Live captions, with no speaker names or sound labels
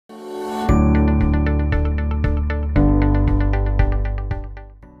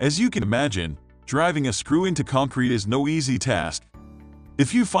As you can imagine, driving a screw into concrete is no easy task.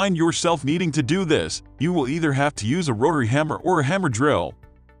 If you find yourself needing to do this, you will either have to use a rotary hammer or a hammer drill.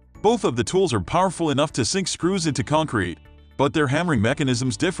 Both of the tools are powerful enough to sink screws into concrete, but their hammering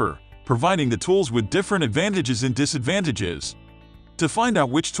mechanisms differ, providing the tools with different advantages and disadvantages. To find out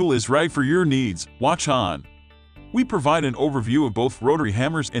which tool is right for your needs, watch on. We provide an overview of both rotary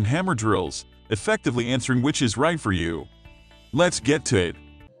hammers and hammer drills, effectively answering which is right for you. Let's get to it.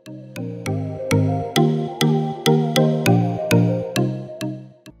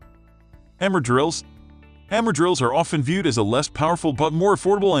 Hammer drills. Hammer drills are often viewed as a less powerful but more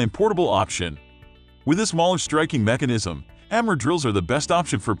affordable and portable option. With a smaller striking mechanism, hammer drills are the best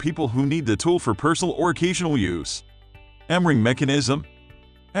option for people who need the tool for personal or occasional use. Hammering mechanism.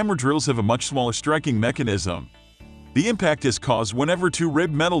 Hammer drills have a much smaller striking mechanism. The impact is caused whenever two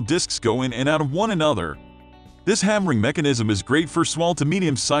ribbed metal discs go in and out of one another. This hammering mechanism is great for small to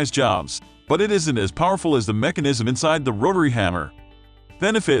medium-sized jobs, but it isn't as powerful as the mechanism inside the rotary hammer.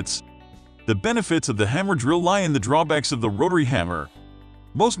 Benefits. The benefits of the hammer drill lie in the drawbacks of the rotary hammer.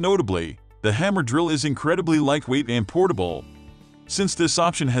 Most notably, the hammer drill is incredibly lightweight and portable. Since this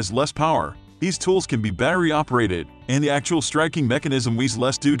option has less power, these tools can be battery-operated, and the actual striking mechanism weighs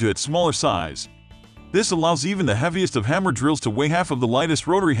less due to its smaller size. This allows even the heaviest of hammer drills to weigh half of the lightest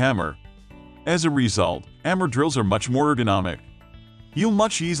rotary hammer. As a result, hammer drills are much more ergonomic. You'll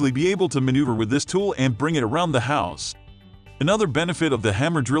much easily be able to maneuver with this tool and bring it around the house. Another benefit of the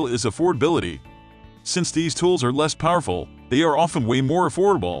hammer drill is affordability. Since these tools are less powerful, they are often way more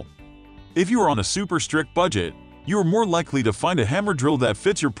affordable. If you are on a super strict budget, you are more likely to find a hammer drill that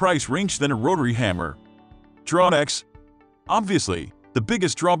fits your price range than a rotary hammer. Drawbacks. Obviously, the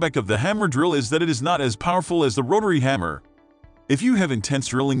biggest drawback of the hammer drill is that it is not as powerful as the rotary hammer. If you have intense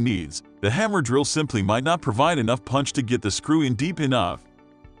drilling needs, the hammer drill simply might not provide enough punch to get the screw in deep enough.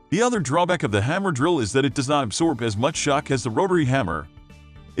 The other drawback of the hammer drill is that it does not absorb as much shock as the rotary hammer.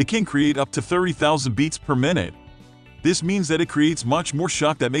 It can create up to 30,000 beats per minute. This means that it creates much more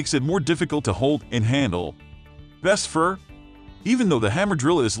shock that makes it more difficult to hold and handle. Best for. Even though the hammer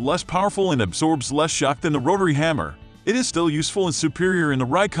drill is less powerful and absorbs less shock than the rotary hammer, it is still useful and superior in the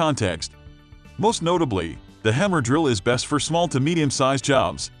right context. Most notably, the hammer drill is best for small to medium-sized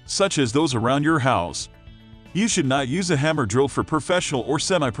jobs, such as those around your house. You should not use a hammer drill for professional or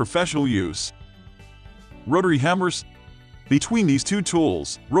semi-professional use. Rotary hammers. Between these two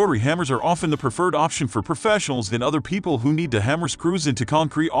tools, rotary hammers are often the preferred option for professionals and other people who need to hammer screws into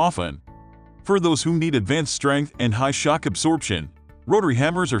concrete often. For those who need advanced strength and high shock absorption, rotary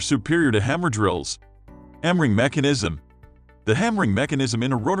hammers are superior to hammer drills. Hammering mechanism. The hammering mechanism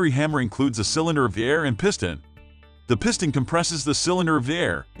in a rotary hammer includes a cylinder of air and piston. The piston compresses the cylinder of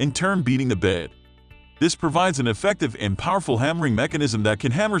air, in turn beating the bed. This provides an effective and powerful hammering mechanism that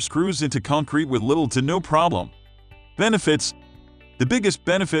can hammer screws into concrete with little to no problem. Benefits. The biggest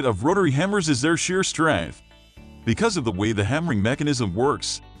benefit of rotary hammers is their sheer strength. Because of the way the hammering mechanism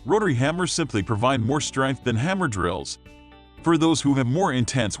works, rotary hammers simply provide more strength than hammer drills. For those who have more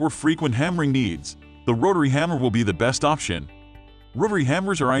intense or frequent hammering needs, the rotary hammer will be the best option. Rotary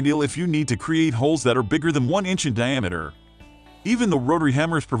hammers are ideal if you need to create holes that are bigger than 1 inch in diameter. Even though rotary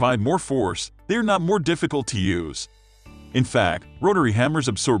hammers provide more force, they are not more difficult to use. In fact, rotary hammers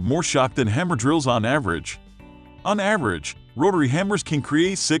absorb more shock than hammer drills on average. On average, rotary hammers can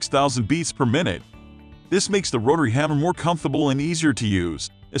create 6,000 beats per minute. This makes the rotary hammer more comfortable and easier to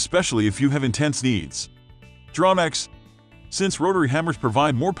use, especially if you have intense needs. Drawbacks. Since rotary hammers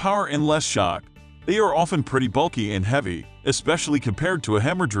provide more power and less shock, they are often pretty bulky and heavy, especially compared to a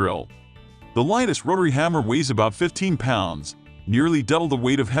hammer drill. The lightest rotary hammer weighs about 15 pounds, nearly double the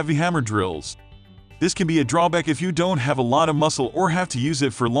weight of heavy hammer drills. This can be a drawback if you don't have a lot of muscle or have to use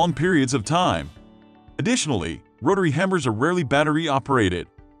it for long periods of time. Additionally, rotary hammers are rarely battery-operated.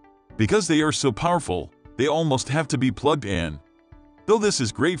 Because they are so powerful, they almost have to be plugged in. Though this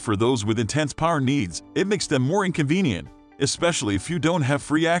is great for those with intense power needs, it makes them more inconvenient, especially if you don't have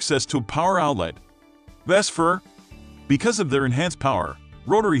free access to a power outlet. Best for. Because of their enhanced power,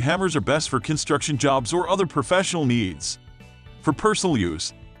 rotary hammers are best for construction jobs or other professional needs. For personal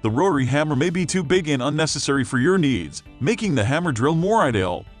use, the rotary hammer may be too big and unnecessary for your needs, making the hammer drill more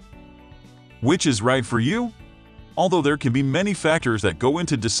ideal. Which is right for you? Although there can be many factors that go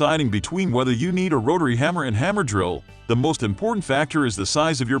into deciding between whether you need a rotary hammer and hammer drill, the most important factor is the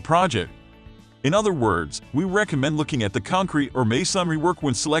size of your project. In other words, we recommend looking at the concrete or masonry work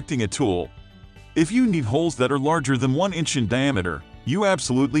when selecting a tool. If you need holes that are larger than 1 inch in diameter, you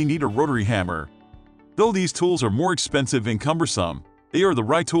absolutely need a rotary hammer. Though these tools are more expensive and cumbersome, they are the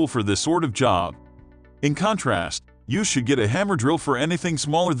right tool for this sort of job. In contrast, You should get a hammer drill for anything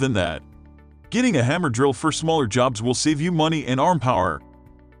smaller than that. Getting a hammer drill for smaller jobs will save you money and arm power.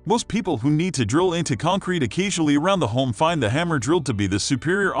 Most people who need to drill into concrete occasionally around the home find the hammer drill to be the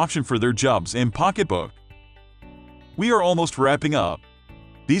superior option for their jobs and pocketbook. We are almost wrapping up.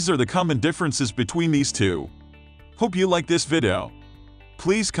 These are the common differences between these two. Hope you like this video.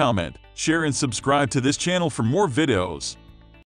 Please comment, share and subscribe to this channel for more videos.